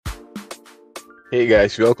Hey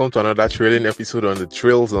guys, welcome to another thrilling episode on the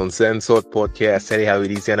Thrills Uncensored podcast. Hey, how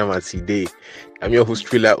it is, Day. I'm your host,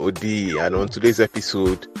 Thriller OD, and on today's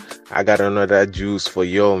episode, I got another juice for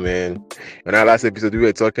you, man. In our last episode, we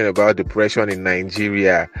were talking about depression in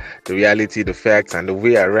Nigeria, the reality, the facts, and the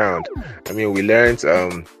way around. We learned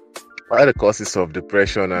what are the causes of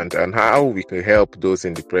depression and how we can help those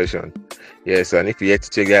in depression. Yes, and if you yet to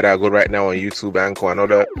check that out, go right now on YouTube, Anchor, and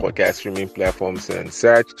other podcast streaming platforms and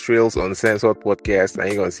search Thrills Uncensored Podcast, and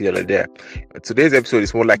you're going to see all of that. Today's episode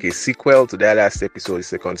is more like a sequel to that last episode.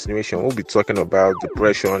 It's a continuation. We'll be talking about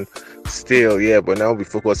depression still, but now we'll be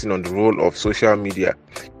focusing on the role of social media.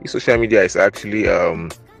 Social media is actually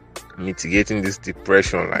mitigating this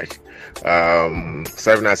depression,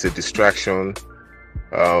 serving as a distraction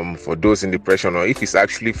for those in depression, or if it's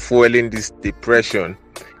actually fueling this depression.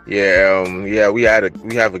 We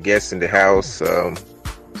have a guest in the house,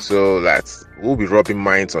 so we'll be rubbing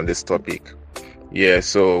minds on this topic.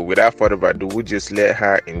 So without further ado, we'll just let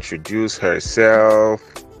her introduce herself.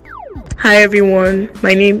 Hi everyone,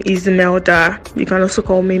 my name is Melda. You can also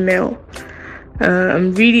call me Mel.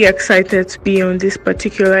 I'm really excited to be on this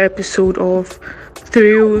particular episode of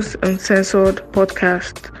Thrills Uncensored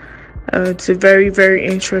Podcast. It's a very, very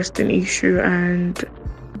interesting issue, and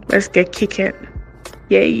let's get kicking.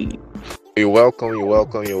 Yay! You're welcome.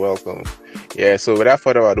 So without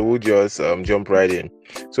further ado, we'll just jump right in.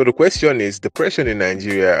 So the question is, depression in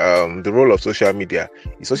Nigeria, the role of social media.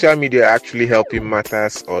 Is social media actually helping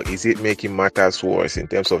matters, or is it making matters worse in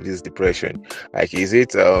terms of this depression? Is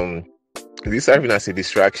it serving as a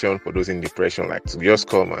distraction for those in depression, to just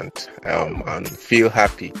come and feel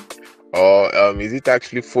happy? Or is it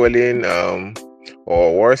actually fueling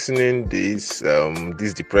or worsening this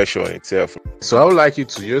depression itself? So I would like you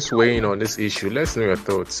to just weigh in on this issue. Let's know your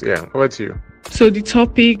thoughts. Over to you. So the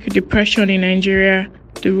topic, depression in Nigeria,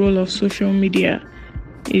 the role of social media,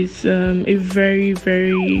 is a very,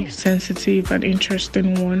 very sensitive and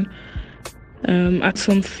interesting one. At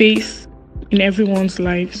some phase in everyone's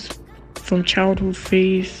lives, from childhood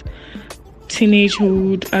phase,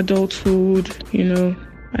 teenagehood, adulthood,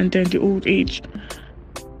 and then the old age.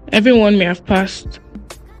 Everyone may have passed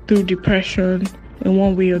through depression in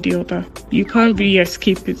one way or the other. You can't really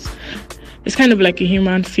escape it. It's kind of like a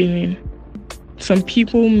human feeling. Some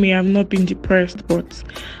people may have not been depressed, but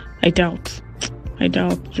I doubt,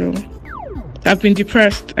 Joe. I've been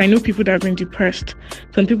depressed. I know people that have been depressed.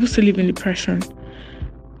 Some people still live in depression.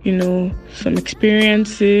 Some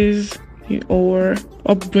experiences or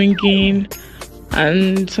upbringing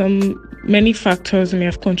and many factors may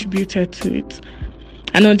have contributed to it.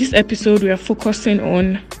 And on this episode, we are focusing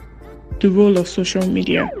on the role of social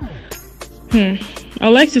media. I'd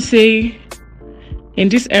like to say, in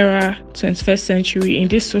this era, 21st century, in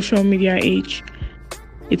this social media age,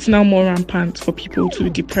 it's now more rampant for people to be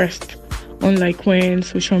depressed, unlike when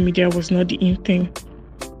social media was not the in thing.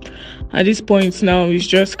 At this point now, it's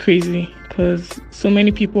just crazy because so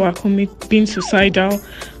many people are being suicidal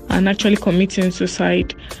and actually committing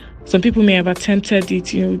suicide. Some people may have attempted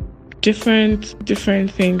it,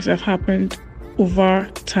 different things have happened over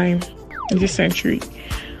time in this century.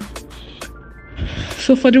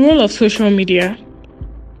 So for the role of social media,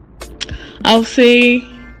 I'll say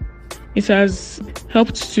it has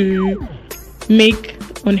helped to make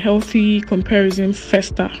unhealthy comparison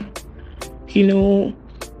fester.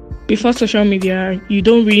 Before social media, you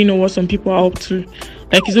don't really know what some people are up to.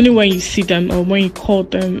 It's only when you see them or when you call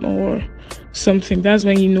them or something, that's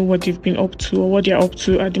when you know what they've been up to or what they're up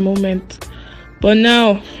to at the moment. But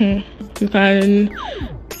now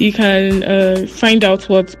you can find out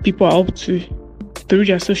what people are up to through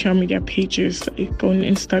their social media pages, like on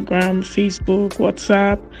Instagram, Facebook,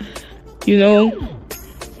 WhatsApp.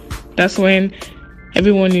 That's when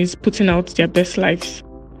everyone is putting out their best lives.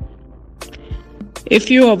 A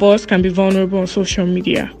few of us can be vulnerable on social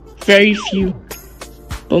media, very few.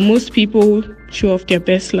 But most people show off their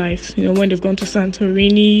best lives, when they've gone to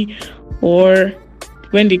Santorini or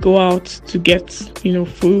when they go out to get,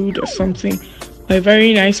 food or something, or a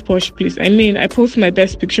very nice posh place. I post my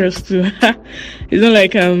best pictures too. It's not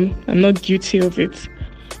like I'm not guilty of it.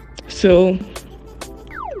 So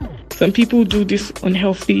some people do this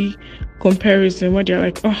unhealthy comparison where they're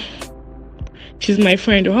like, oh, she's my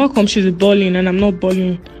friend, or how come she's balling and I'm not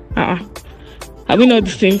balling? Are we not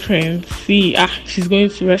the same friends? See, she's going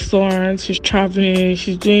to restaurants, she's traveling,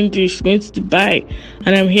 she's doing this, she's going to Dubai,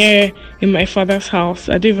 and I'm here in my father's house.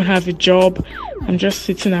 I don't even have a job. I'm just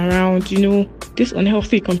sitting around. This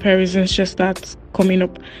unhealthy comparisons just start coming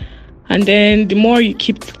up. And then the more you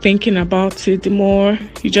keep thinking about it, the more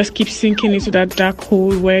you just keep sinking into that dark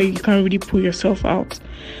hole where you can't really pull yourself out.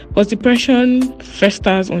 Because depression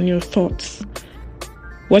festers on your thoughts,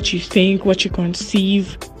 what you think, what you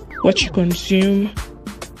conceive, what you consume,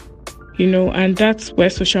 and that's where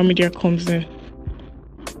social media comes in.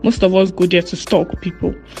 Most of us go there to stalk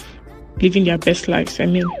people living their best lives. I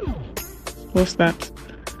mean, what's that?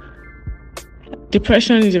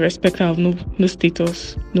 Depression is irrespective of no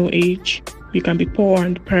status, no age. You can be poor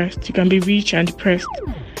and depressed. You can be rich and depressed.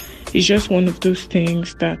 It's just one of those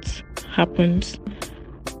things that happens.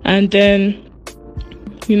 And then,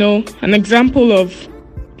 an example of,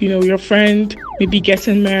 your friend maybe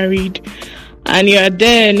getting married and you're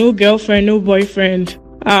there, no girlfriend, no boyfriend.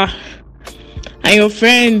 And your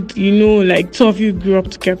friend, like two of you grew up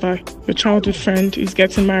together, your childhood friend is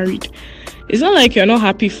getting married. It's not like you're not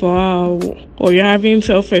happy for her or you're having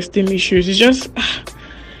self-esteem issues. It's just,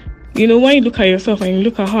 when you look at yourself and you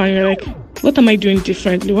look at her and you're like, what am I doing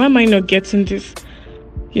differently? Why am I not getting this?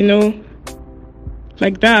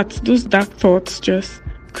 Like that. Those dark thoughts just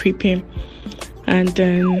creep in. And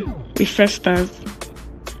then it festers.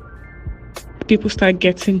 People start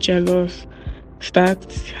getting jealous,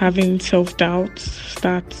 start having self-doubt,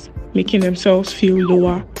 start making themselves feel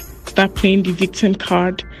lower, start playing the victim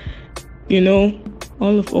card.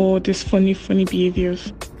 All these funny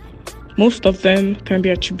behaviors. Most of them can be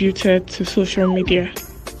attributed to social media.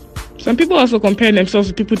 Some people also compare themselves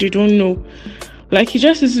to people they don't know. Like, you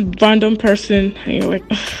just this random person and you're like,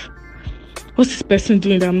 what's this person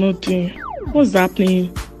doing that I'm not doing? What's happening?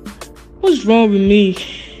 What's wrong with me?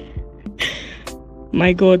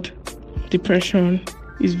 My God, depression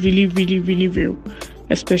is really, really, really real,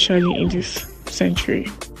 especially in this century.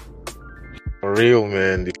 For real,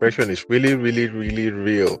 man. Depression is really, really, really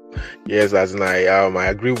real. Yes, as in I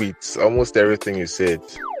agree with almost everything you said.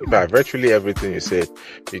 In fact, virtually everything you said.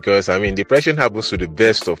 Because depression happens to the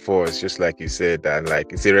best of us, just like you said, and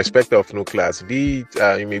like it's irrespective of no class. Be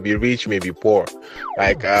it you may be rich, may be poor.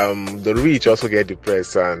 Like the rich also get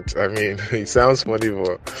depressed, and it sounds funny,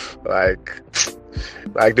 but like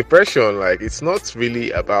depression, like it's not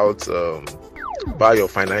really about your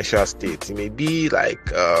financial state. It may be like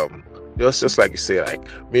just like you say, like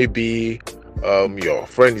maybe your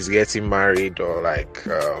friend is getting married or like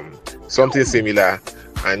something similar,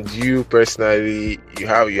 and you personally you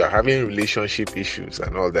are having relationship issues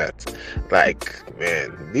and all that. Like,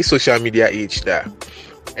 man, this social media age that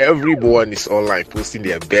everyone is online posting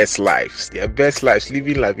their best lives,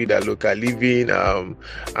 living la vida loca, living and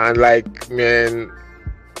like, man,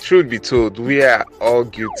 truth be told, we are all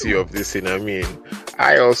guilty of this thing.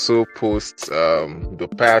 I also post the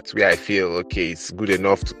part where I feel okay, it's good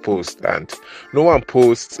enough to post, and no one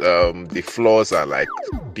posts the flaws are like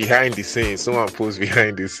behind the scenes. No one posts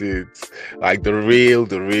behind the scenes, like the real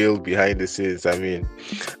behind the scenes. And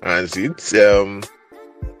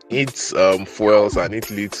it fuels and it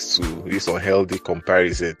leads to these unhealthy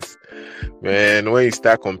comparisons. Man, when you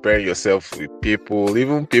start comparing yourself with people,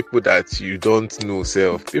 even people that you don't know,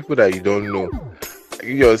 people that you don't know,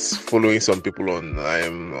 you just following some people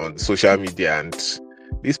on social media, and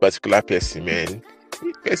this particular person, man,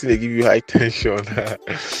 they give you high tension. Man,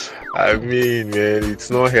 it's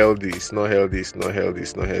not healthy. And it's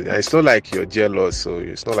not like you're jealous, so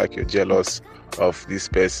it's not like you're jealous of this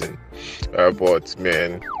person, but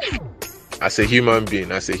man, as a human being,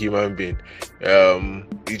 it's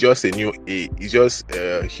just it's just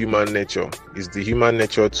human nature. It's the human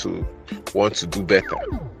nature to want to do better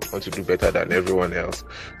than everyone else.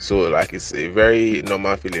 So like, it's a very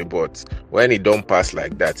normal feeling, but when it don't pass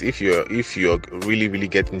like that, if you're really, really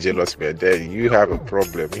getting jealous, man, then you have a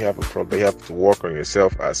problem. You have to work on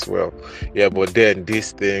yourself as well. Yeah, but then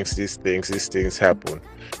these things happen.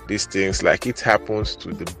 These things, like, it happens to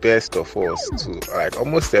the best of us, to like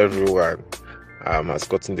almost everyone has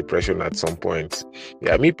gotten depression at some point.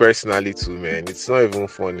 Yeah, me personally too, man. It's not even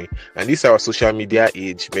funny. And this our social media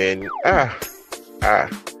age, man.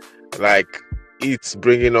 Like, it's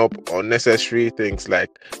bringing up unnecessary things. Like,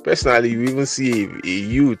 personally, you even see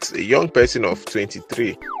a young person of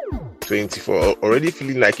 23, 24, already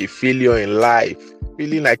feeling like a failure in life.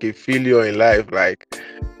 Like,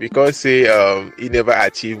 because say he never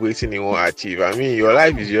achieved what he won't achieve. Your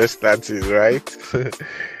life is just starting, right?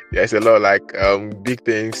 There's a lot, like big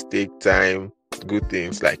things take time, good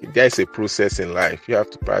things, like there's a process in life. You have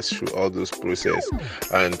to pass through all those processes.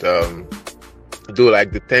 And though,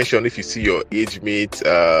 like, the tension, if you see your age mate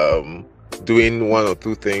doing one or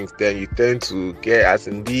two things, then you tend to get as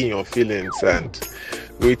in be in your feelings, and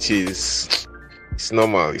which is it's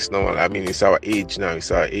normal. It's our age now.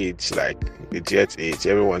 Like the jet age.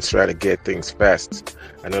 Everyone's trying to get things fast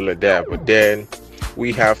and all of that. But then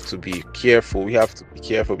we have to be careful. We have to be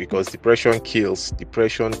careful because depression kills.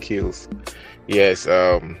 Yes.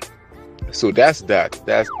 So that's that.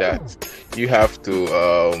 You have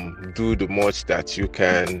to do the much that you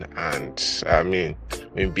can, and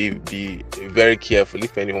be very careful.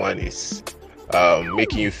 If anyone is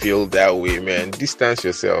making you feel that way, man, distance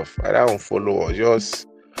yourself. I don't follow, or just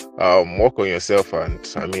work on yourself, and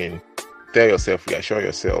tell yourself, reassure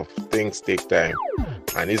yourself, things take time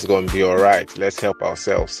and it's gonna be all right. Let's help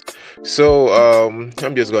ourselves. So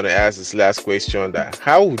I'm just gonna ask this last question: that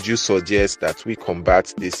how would you suggest that we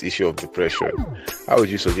combat this issue of depression? How would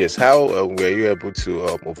you suggest? How were you able to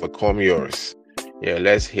overcome yours? Yeah,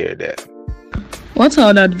 let's hear that. What I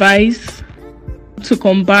would advise to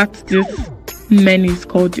combat this menace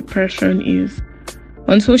called depression is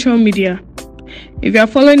on social media. If you are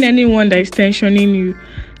following anyone that is tensioning you,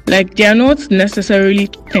 like they are not necessarily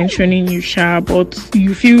tensioning you, but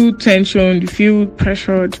you feel tension, you feel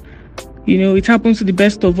pressured. It happens to the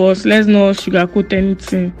best of us. Let's not sugarcoat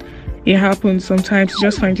anything. It happens sometimes. You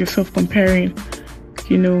just find yourself comparing.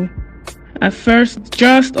 At first,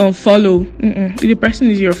 just unfollow. If the person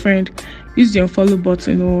is your friend, use the unfollow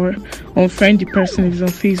button or unfriend the person if it's on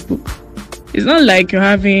Facebook. It's not like you're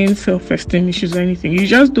having self-esteem issues or anything. You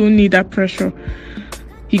just don't need that pressure.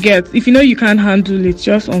 If you know you can't handle it,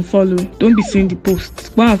 just unfollow. Don't be seeing the posts.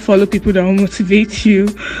 Go and follow people that will motivate you,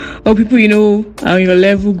 or people on your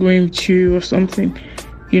level going with you or something.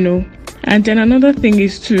 And then another thing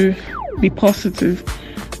is to be positive.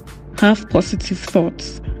 Have positive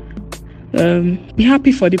thoughts. Be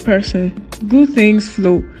happy for the person. Good things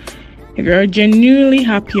flow. If you're genuinely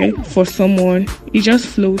happy for someone, it just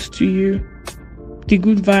flows to you. The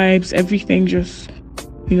good vibes, everything just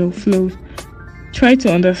flows. Try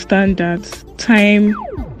to understand that time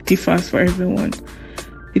differs for everyone.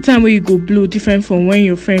 The time where you go blow different from when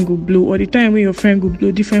your friend go blow, or the time when your friend go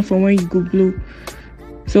blow different from when you go blow.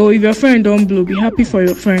 So if your friend don't blow, be happy for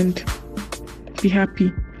your friend. Be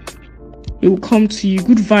happy. It will come to you.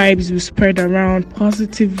 Good vibes will spread around.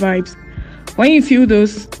 Positive vibes. When you feel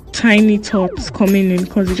those tiny thoughts coming in,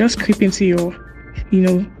 because they just creep into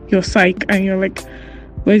your psyche, and you're like,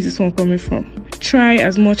 where is this one coming from? Try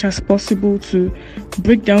as much as possible to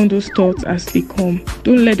break down those thoughts as they come.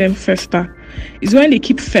 Don't let them fester. It's when they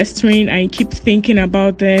keep festering and you keep thinking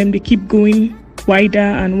about them, they keep going wider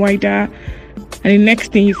and wider, and the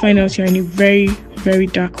next thing you find out, you're in a very, very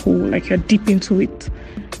dark hole, like you're deep into it,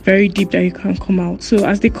 very deep that you can't come out. So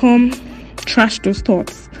as they come, trash those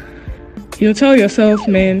thoughts. Tell yourself,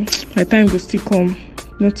 man, my time will still come.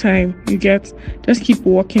 No time. Just keep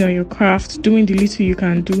working on your craft, doing the little you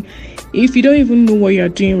can do. If you don't even know what you're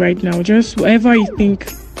doing right now, just whatever you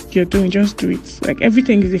think you're doing, just do it. Like,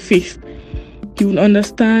 everything is a phase. You will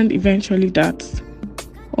understand eventually that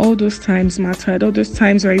all those times mattered, all those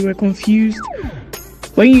times where you were confused,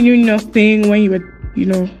 when you knew nothing, when you were,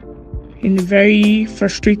 in a very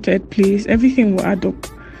frustrated place, everything will add up.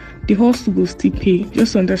 The hustle will still pay.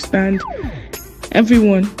 Just understand,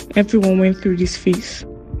 everyone went through this phase.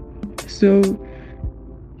 So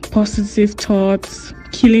positive thoughts,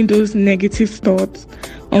 killing those negative thoughts,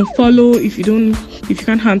 unfollow if you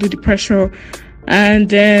can't handle the pressure, and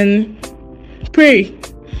then pray.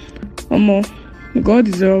 God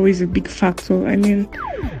is always a big factor.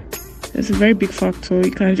 It's a very big factor.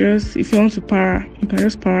 If you want to para, you can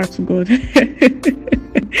just para to God.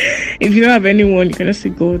 If you don't have anyone, you can just say,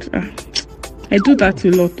 God, I do that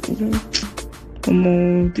a lot.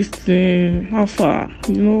 This thing, how far,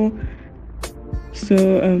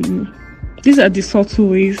 So these are the subtle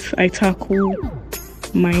ways I tackle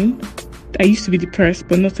mine. I used to be depressed,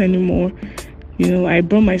 but not anymore. I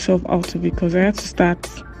brought myself out of it because I had to start,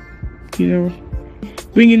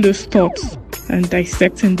 bringing those thoughts and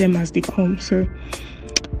dissecting them as they come. So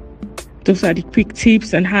those are the quick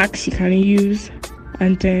tips and hacks you can use,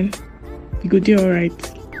 and then you go do all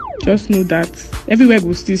right. Just know that everywhere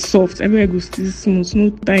goes still soft, everywhere goes still smooth, no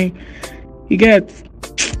time. You get.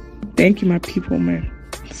 Thank you, my people, man.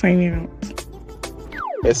 Signing out.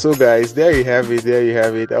 Yeah, so guys, there you have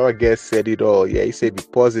it. Our guest said it all. Yeah, he said be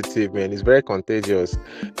positive, man. It's very contagious.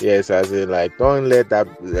 Yes, as in, like, don't let that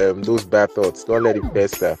those bad thoughts, don't let it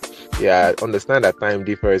fester. Yeah, understand that time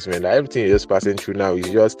differs, man. Like, everything you're just passing through now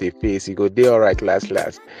is just a phase. You go there, all right, last.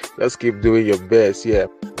 Just keep doing your best. Yeah,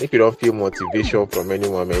 if you don't feel motivation from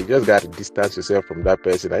anyone, man, you just gotta distance yourself from that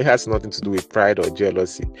person. It has nothing to do with pride or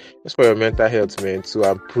jealousy. Just for your mental health, man. So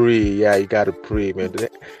and pray. Yeah, you gotta pray, man.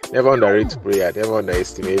 Never underrate prayer. Never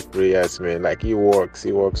underestimate prayers, man. Like, it works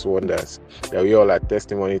wonders. Yeah, we all are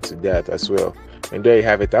testimony to that as well. And there you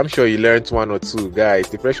have it. I'm sure you learned one or two, guys.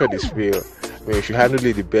 Depression is real. we should handle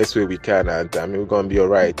it the best way we can, and we're gonna be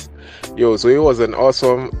alright. Yo, so it was an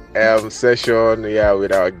awesome session,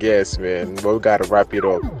 with our guests, man. But we gotta wrap it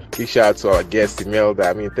up. Big shout out to our guest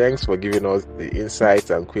Imelda. Thanks for giving us the insights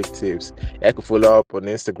and quick tips. You can follow up on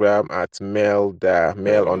Instagram at Melda,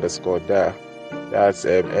 Mel_da. That's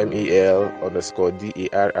MEL_DERRH.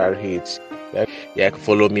 You can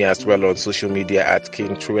follow me as well on social media at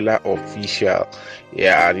King Trailer Official.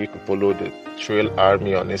 And you can follow the Trail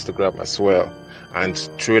Army on Instagram as well, and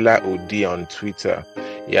Trailer OD on Twitter.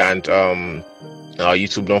 And our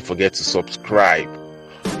YouTube, don't forget to subscribe.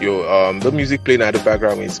 The music playing at the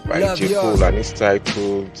background is by J. Cole, and it's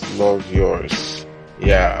titled Love Yours.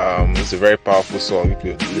 It's a very powerful song. You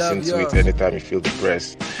could listen to it anytime you feel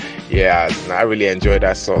depressed. And I really enjoy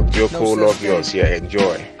that song. J. Cole, Love Yours.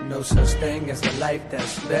 Enjoy. No such thing as a life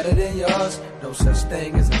that's better than yours. No such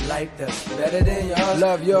thing as a life that's better than yours.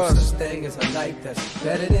 Love yours. No such thing as a life that's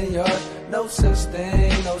better than yours. No such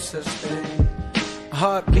thing, no such thing.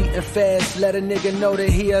 Heart beating fast, let a nigga know that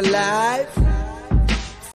he alive.